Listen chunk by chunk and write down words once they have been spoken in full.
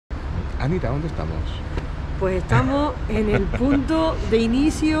Anita, ¿dónde estamos? Pues estamos en el punto de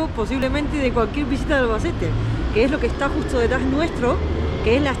inicio posiblemente de cualquier visita de Albacete, que es lo que está justo detrás nuestro,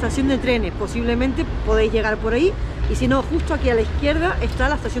 que es la estación de trenes. Posiblemente podéis llegar por ahí, y si no, justo aquí a la izquierda está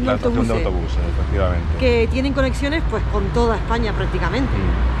la estación de autobuses. La estación de autobuses, efectivamente. Que tienen conexiones pues con toda España prácticamente.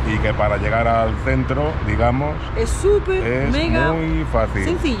 Y que para llegar al centro, digamos, es súper, mega, muy fácil.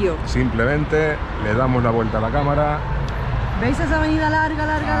 Sencillo. Simplemente le damos la vuelta a la cámara. ¿Veis esa avenida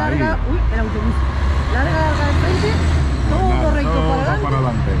larga? Uy, el autobús. Larga de frente, todo recto para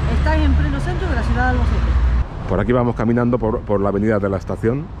adelante. Estáis en pleno centro de la ciudad de Albacete. Por aquí vamos caminando por la avenida de la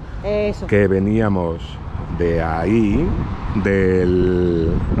estación. Eso. Que veníamos de ahí, de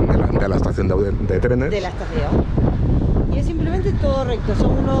la estación de trenes. De la estación. Y es simplemente todo recto,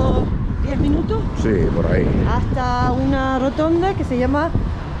 son unos 10 minutos. Sí, por ahí. Hasta una rotonda que se llama,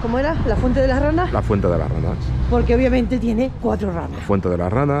 ¿cómo era? ¿La Fuente de las Ranas? La Fuente de las Ranas. Porque obviamente tiene 4 ranas. Fuente de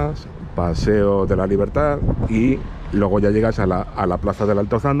las Ranas, Paseo de la Libertad, y luego ya llegas a la Plaza del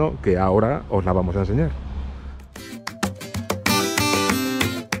Altozano, que ahora os la vamos a enseñar.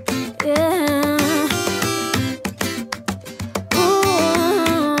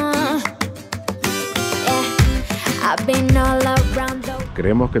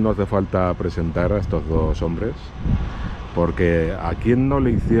 Creemos que no hace falta presentar a estos dos hombres, porque ¿a quién no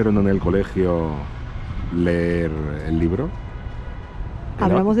le hicieron en el colegio leer el libro?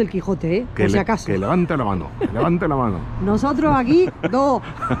 Hablamos del Quijote, ¿eh? Por si acaso. Que levante la mano, levante la mano. Nosotros aquí, 2.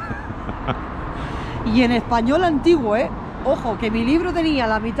 Y en español antiguo, ¿eh? Ojo, que mi libro tenía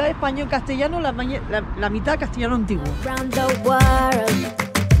la mitad español castellano, la mitad castellano antiguo.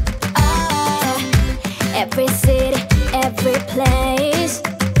 Every city, every place.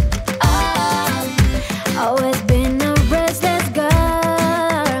 Always been a restless girl.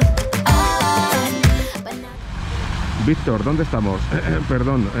 Víctor, ¿dónde estamos?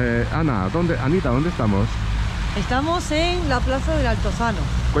 Perdón, Ana, Anita, ¿dónde estamos? Estamos en la Plaza del Altozano.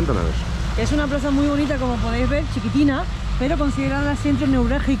 Cuéntanos. Es una plaza muy bonita, como podéis ver, chiquitina, pero considerada centro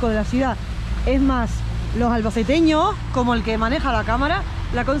neurálgico de la ciudad. Es más, los albaceteños, como el que maneja la cámara,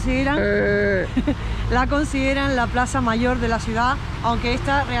 la consideran la plaza mayor de la ciudad, aunque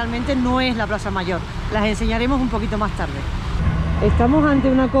esta realmente no es la plaza mayor. Las enseñaremos un poquito más tarde. Estamos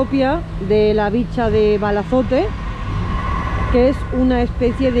ante una copia de la bicha de Albacete, que es una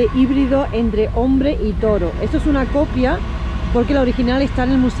especie de híbrido entre hombre y toro. Esto es una copia porque la original está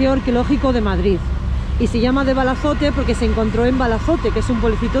en el Museo Arqueológico de Madrid y se llama de Albacete porque se encontró en Albacete, que es un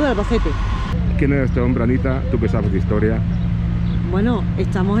pueblecito de Albacete. ¿Quién es este hombre, Anita? Tú que sabes de historia. Bueno,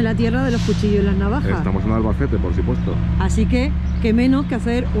 estamos en la tierra de los cuchillos y las navajas. Estamos en Albacete, por supuesto. Así que, qué menos que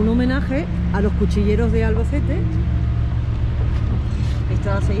hacer un homenaje a los cuchilleros de Albacete.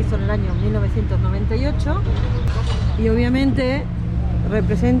 Esto se hizo en el año 1998 y obviamente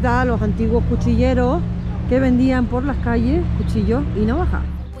representa a los antiguos cuchilleros que vendían por las calles cuchillos y navajas.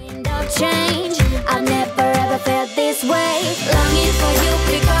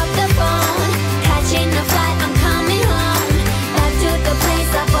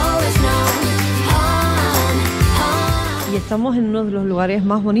 Y estamos en uno de los lugares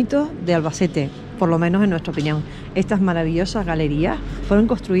más bonitos de Albacete, por lo menos en nuestra opinión. Estas maravillosas galerías fueron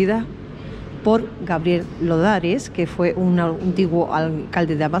construidas por Gabriel Lodares, que fue un antiguo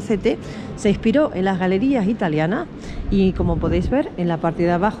alcalde de Albacete. Se inspiró en las galerías italianas y, como podéis ver, en la parte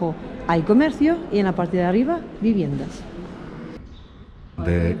de abajo hay comercio y en la parte de arriba viviendas.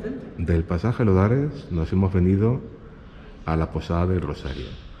 Del pasaje Lodares nos hemos venido a la Posada del Rosario,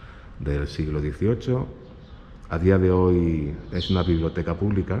 del siglo XVIII. A día de hoy es una biblioteca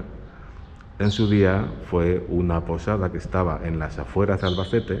pública. En su día fue una posada que estaba en las afueras de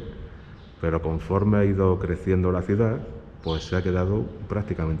Albacete, pero conforme ha ido creciendo la ciudad, pues se ha quedado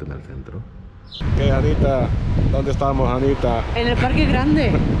prácticamente en el centro. ¿Qué, Anita? ¿Dónde estamos, Anita? En el Parque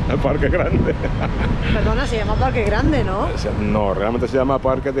Grande. El Parque Grande. Perdona, se llama Parque Grande, ¿no? No, realmente se llama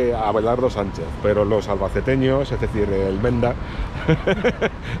Parque de Abelardo Sánchez, pero los albaceteños, es decir, el Menda,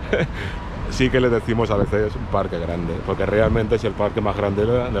 sí que le decimos a veces Parque Grande, porque realmente es el parque más grande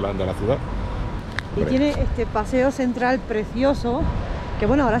de la ciudad. Y tiene este paseo central precioso, que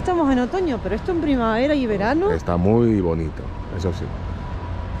bueno, ahora estamos en otoño, pero esto en primavera y verano... Está muy bonito, eso sí.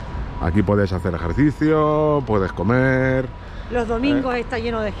 Aquí puedes hacer ejercicio, puedes comer... Los domingos está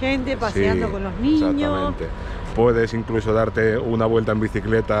lleno de gente paseando con los niños. Exactamente. Puedes incluso darte una vuelta en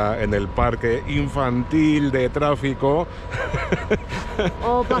bicicleta en el parque infantil de tráfico.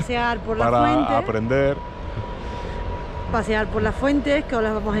 O pasear por la fuente. Para aprender. Pasear por las fuentes, que os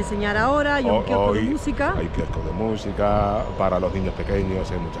las vamos a enseñar ahora. Hay un kiosco de música. Hay kiosco de música, para los niños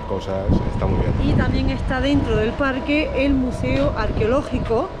pequeños, hay muchas cosas, está muy bien. Y también está dentro del parque el Museo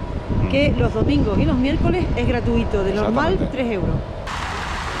Arqueológico, que los domingos y los miércoles es gratuito, de normal 3 euros.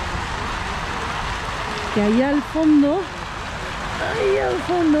 Que ahí al fondo,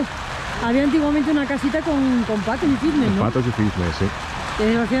 había antiguamente una casita con patos y cisnes, ¿no? Patos y cisnes, sí. Que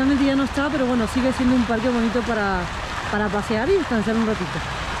desgraciadamente ya no está, pero bueno, sigue siendo un parque bonito para pasear y descansar un ratito.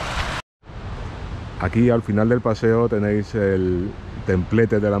 Aquí al final del paseo tenéis el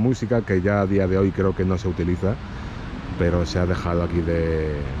templete de la música, que ya a día de hoy creo que no se utiliza, pero se ha dejado aquí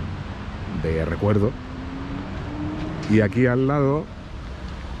de recuerdo. Y aquí al lado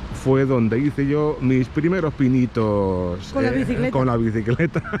fue donde hice yo mis primeros pinitos con la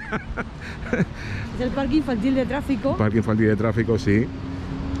bicicleta. Es el parque infantil de tráfico. Parque infantil de tráfico, sí.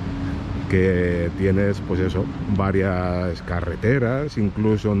 Que tienes, pues eso, varias carreteras,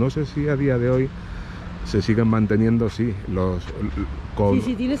 incluso, no sé si a día de hoy se siguen manteniendo, sí,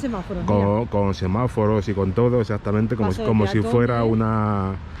 sí, tiene semáforos. Con semáforos y con todo, exactamente, como si fuera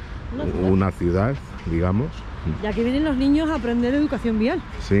una ciudad, digamos. Y aquí vienen los niños a aprender educación vial.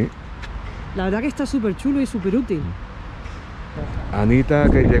 Sí. La verdad que está súper chulo y súper útil. Anita,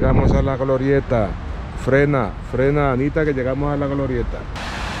 que llegamos a la glorieta. Frena, Anita, que llegamos a la glorieta.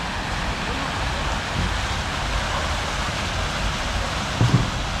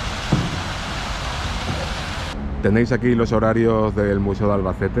 Tenéis aquí los horarios del Museo de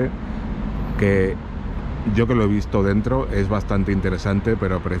Albacete, que yo que lo he visto dentro es bastante interesante,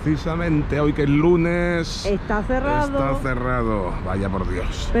 pero precisamente hoy que es lunes está cerrado. Vaya por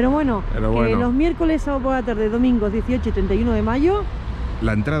Dios. Pero bueno. Los miércoles, sábado por la tarde, domingos 18 y 31 de mayo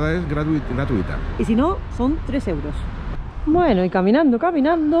la entrada es gratuita. Y si no, son 3 euros. Bueno, y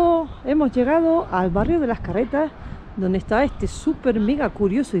caminando hemos llegado al barrio de las Carretas, donde está este súper mega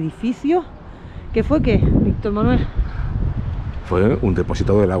curioso edificio. ¿Qué fue qué, Víctor Manuel? Fue un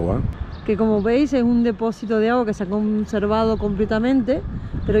depósito del agua. Que como veis es un depósito de agua que se ha conservado completamente,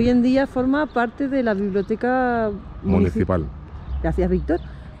 pero hoy en día forma parte de la biblioteca municipal. Gracias, Víctor.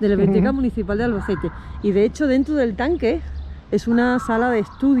 De la biblioteca municipal de Albacete. Y de hecho dentro del tanque es una sala de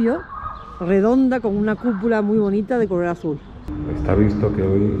estudio redonda con una cúpula muy bonita de color azul. Está visto que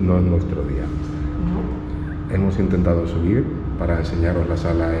hoy no es nuestro día. Hemos intentado subir para enseñaros la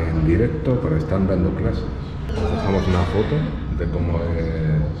sala en directo, pero están dando clases. Os dejamos una foto de cómo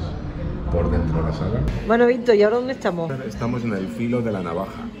es por dentro de la sala. Bueno, Víctor, ¿y ahora dónde estamos? Estamos en el Filo de la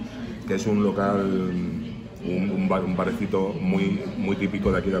Navaja, que es un local, un barecito muy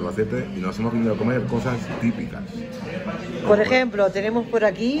típico de aquí de Albacete, y nos hemos venido a comer cosas típicas. Por ejemplo, tenemos por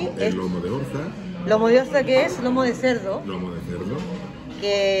aquí el lomo de orza. ¿Lomo de orza qué es? Lomo de cerdo. Lomo de cerdo.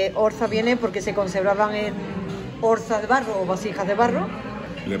 Que orza viene porque se conservaban en orzas de barro o vasijas de barro.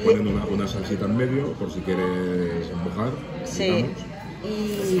 Le ponen una salsita en medio por si quieres mojar. Sí. Digamos.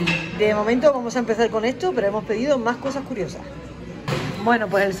 Y de momento vamos a empezar con esto, pero hemos pedido más cosas curiosas. Bueno,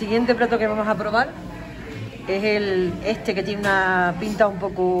 pues el siguiente plato que vamos a probar es este que tiene una pinta un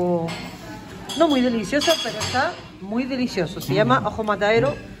poco no muy deliciosa, pero está muy delicioso. Se llama ojo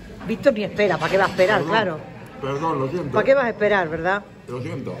matadero. Víctor ni espera, ¿para qué va a esperar? Claro. Perdón, lo siento. ¿Para qué vas a esperar, verdad? Lo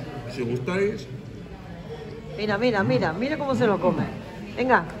siento. Si gustáis. Mira cómo se lo come.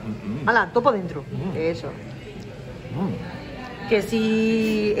 Venga, hala, topa dentro. Eso. Que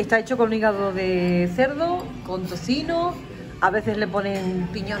si está hecho con hígado de cerdo, con tocino, a veces le ponen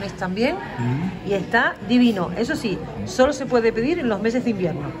piñones también, y está divino. Eso sí, solo se puede pedir en los meses de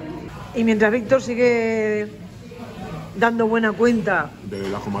invierno. Y mientras Víctor sigue dando buena cuenta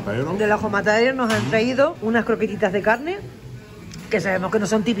del ajo matadero, nos han traído unas croquetitas de carne, que sabemos que no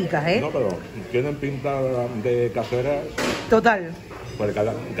son típicas, ¿eh? No, pero tienen pinta de caseras. Total. Porque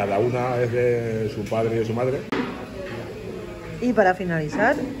cada una es de su padre y de su madre. Y para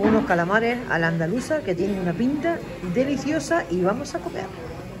finalizar, unos calamares a la andaluza que tienen una pinta deliciosa y vamos a comer.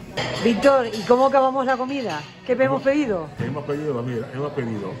 Víctor, ¿y cómo acabamos la comida? ¿Qué hemos pedido? Hemos pedido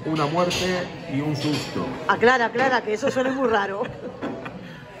una muerte y un susto. Aclara, que eso suena muy raro.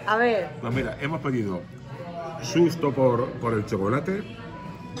 A ver. Pues mira, hemos pedido susto por el chocolate,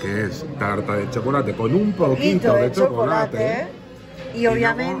 que es tarta de chocolate con un poquito de chocolate. Y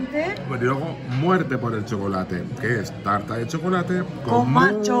obviamente... Luego muerte por el chocolate, que es tarta de chocolate con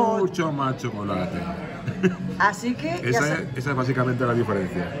mucho más chocolate. Así que... Esa es básicamente la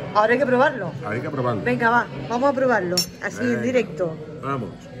diferencia. Ahora hay que probarlo. Venga, vamos a probarlo, así en directo. Vamos.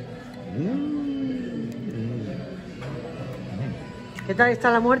 ¿Qué tal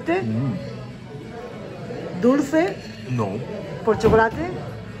está la muerte? ¿Dulce? No. ¿Por chocolate?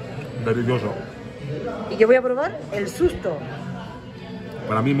 Delicioso. ¿Y yo voy a probar el susto?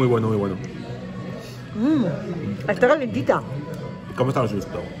 Para mí muy bueno. Está calentita. ¿Cómo está el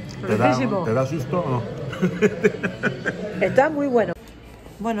susto? ¿Te da susto o no? Está muy bueno.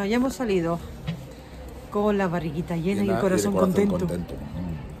 Bueno, ya hemos salido con la barriguita llena y el corazón contento.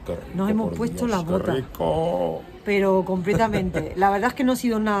 Nos hemos puesto las botas. Rico. Pero completamente. La verdad es que no ha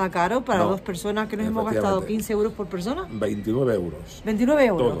sido nada caro para dos personas, que nos hemos gastado 15 euros por persona. 29 euros. 29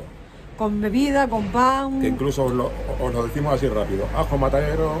 euros. Todo. Con bebida, con pan. Que incluso os lo decimos así rápido: ajo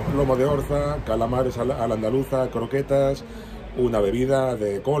matadero, lomo de orza, calamares a la andaluza, croquetas, una bebida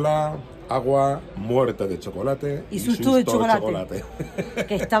de cola, agua, muerte de chocolate y susto de chocolate.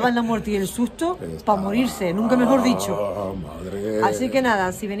 Que estaba en la muerte y el susto para morirse, nunca mejor dicho. Madre. Así que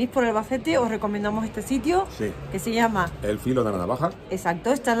nada, si venís por Albacete os recomendamos este sitio, que se llama El Filo de la Navaja.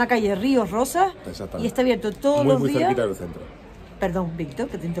 Exacto, está en la calle Ríos Rosas y está abierto todos los días. Muy cerquita del centro. Perdón, Víctor,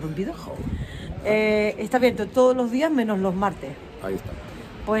 que te he interrumpido. Está abierto todos los días menos los martes. Ahí está.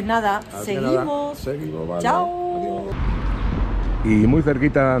 Pues nada, seguimos. Vale. Chao. Adiós. Y muy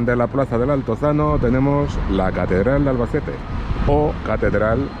cerquita de la plaza del Altozano tenemos la Catedral de Albacete o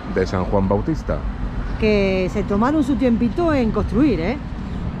Catedral de San Juan Bautista. Que se tomaron su tiempito en construir, ¿eh?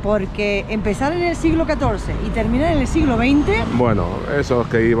 Porque empezar en el siglo XIV y terminar en el siglo XX... Bueno, esos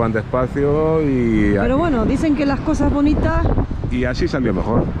que iban despacio y... Pero bueno, dicen que las cosas bonitas... Y así salió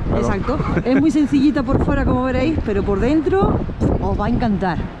mejor. Claro. Exacto. Es muy sencillita por fuera, como veréis, pero por dentro os va a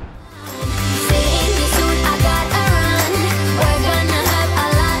encantar.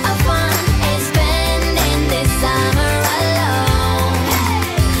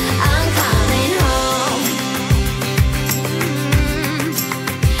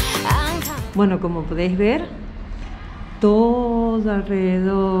 Bueno, como podéis ver, todo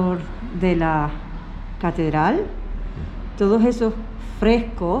alrededor de la catedral, todos esos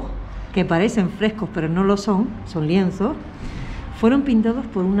frescos, que parecen frescos pero no lo son, son lienzos, fueron pintados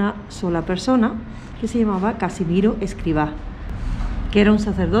por una sola persona que se llamaba Casimiro Escribá, que era un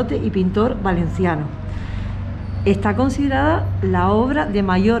sacerdote y pintor valenciano. Está considerada la obra de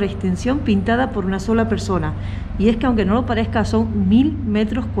mayor extensión pintada por una sola persona, y es que aunque no lo parezca son 1000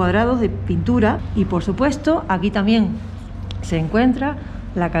 metros cuadrados de pintura. Y por supuesto aquí también se encuentra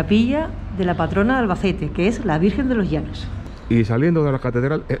la capilla de la patrona de Albacete, que es la Virgen de los Llanos. Y saliendo de la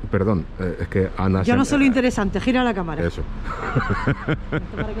catedral, perdón, es que Ana... Yo no soy lo interesante, gira la cámara. Eso.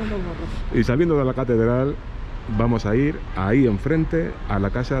 Y saliendo de la catedral vamos a ir ahí enfrente a la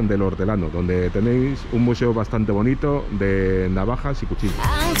casa del hortelano, donde tenéis un museo bastante bonito de navajas y cuchillos.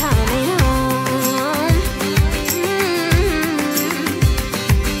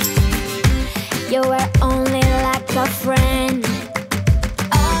 You were only like a friend,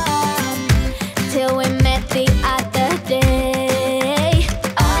 till we met the other day.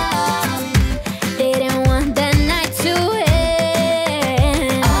 Didn't want the night to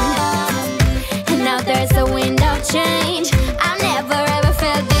end, and now there's a wind of change. I've never ever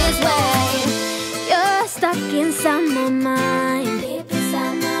felt this way. You're stuck inside my mind, deep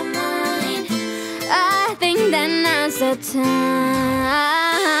inside my mind. I think that now's the time.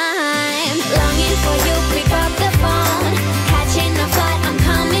 Longing for you, pick up the phone. Catching a flight, I'm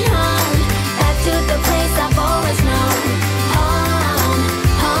coming home. Back to the place I've always known. Home,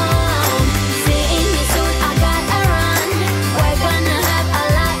 home. Seeing you soon, I gotta run. We're gonna have a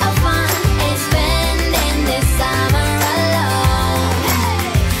lot of fun. And spending this summer alone.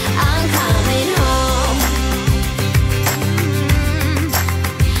 I'm coming home.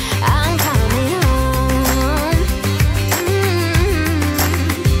 I'm coming home.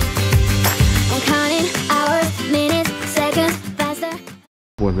 I'm counting hours, minutes, seconds, faster.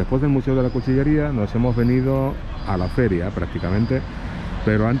 Pues después del Museo de la Cuchillería nos hemos venido a la feria prácticamente,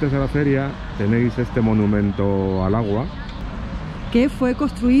 pero antes de la feria tenéis este monumento al agua, Que fue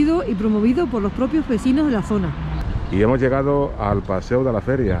construido y promovido por los propios vecinos de la zona. y hemos llegado al paseo de la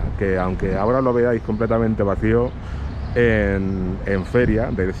feria, que aunque ahora lo veáis completamente vacío, en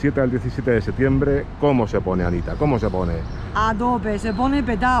feria del 7 al 17 de septiembre, ¿cómo se pone, Anita? ¿Cómo se pone? A tope, se pone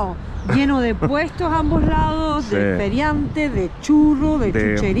petado, lleno de puestos a ambos lados, de Sí. feriantes, de churros, de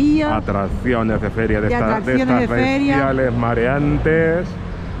chuchería, atracciones de feria, de estas atracciones de feria. bestiales mareantes,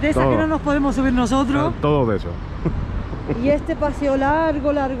 de esas todo. que no nos podemos subir nosotros. Todo de eso. Y este paseo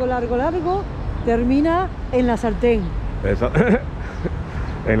largo, largo, largo, largo, termina en la sartén.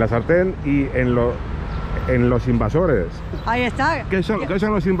 En la sartén y en Los Invasores. Ahí está. ¿Qué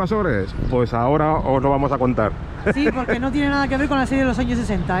son los invasores? Pues ahora os lo vamos a contar. Sí, porque no tiene nada que ver con la serie de los años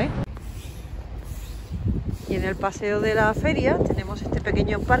 60, ¿eh? Y en el paseo de la feria tenemos este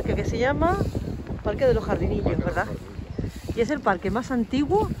pequeño parque que se llama Parque de los Jardinillos, ¿verdad? Y es el parque más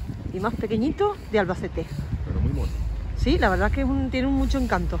antiguo y más pequeñito de Albacete. Pero muy bueno. Sí, la verdad que tiene mucho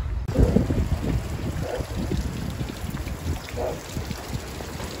encanto.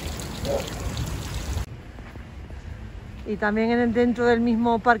 Y también dentro del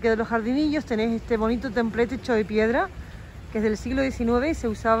mismo Parque de los Jardinillos tenéis este bonito templete hecho de piedra, que es del siglo XIX y se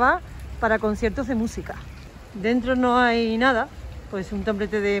usaba para conciertos de música. Dentro no hay nada, pues un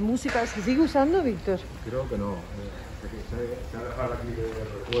templete de música. ¿Se sigue usando, Víctor? Creo que no. Se ha dejado aquí de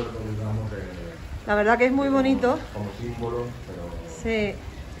recuerdo, digamos, La verdad que es muy bonito. como símbolo, pero Sí.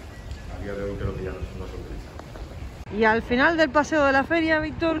 a día de hoy creo que ya no se utiliza. Y al final del paseo de la feria,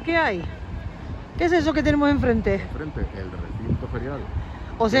 Víctor, ¿qué hay? ¿Qué es eso que tenemos enfrente? Enfrente, el recinto ferial.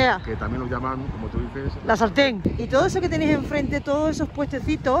 O sea, Que también lo llaman, como tú dices, la sartén. Y todo eso que tenéis enfrente, todos esos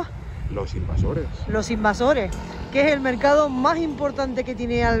puestecitos, Los Invasores. Los Invasores, que es el mercado más importante que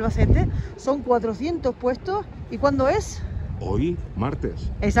tiene Albacete. Son 400 puestos. ¿Y cuándo es? Hoy,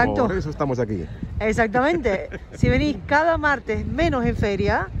 martes. Exacto. Por eso estamos aquí. Exactamente. Si venís cada martes menos en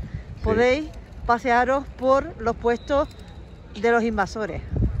feria, podéis pasearos por los puestos de los invasores.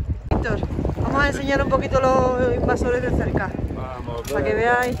 Víctor, vamos a enseñar un poquito los invasores de cerca. Vamos, Para que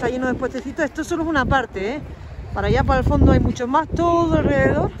veáis, está lleno de puestecitos. Esto solo es una parte, ¿eh? Para allá, para el fondo, hay muchos más, todo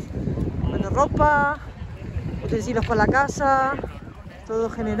alrededor. Bueno, ropa, utensilios para la casa, todo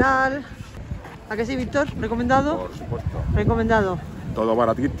general. ¿A qué sí, Víctor? ¿Recomendado? Por supuesto. Recomendado. Todo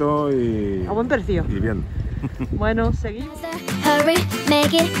baratito y... A buen precio. Y bien. Bueno, seguimos. Hurry,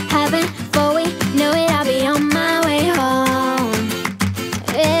 make it happen. Before we knew it, I'll be on my way home.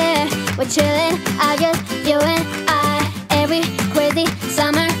 Yeah, we're chilling, I just, you and I. Every crazy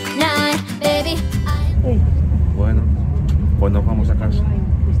summer night, baby. Bueno, pues nos vamos a casa.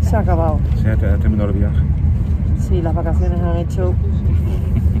 Se ha acabado. Se ha terminado el viaje. Sí, las vacaciones han hecho.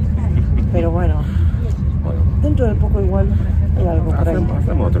 Pero bueno, Bueno, dentro de poco igual hay algo por ahí.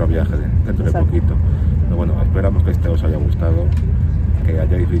 hacemos otro viaje dentro de Exacto. poquito. Pero bueno, esperamos que este os haya gustado, que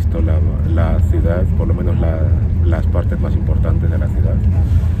hayáis visto la ciudad, por lo menos las partes más importantes de la ciudad.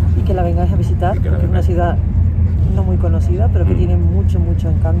 Y que la vengáis a visitar, Y que la porque es una vengáis. ciudad no muy conocida, pero que tiene mucho, mucho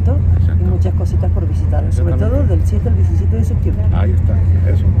encanto y Exacto. muchas cositas por visitar. Sobre Exactamente. todo del 7 al 17 de septiembre. Ahí está,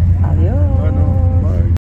 eso.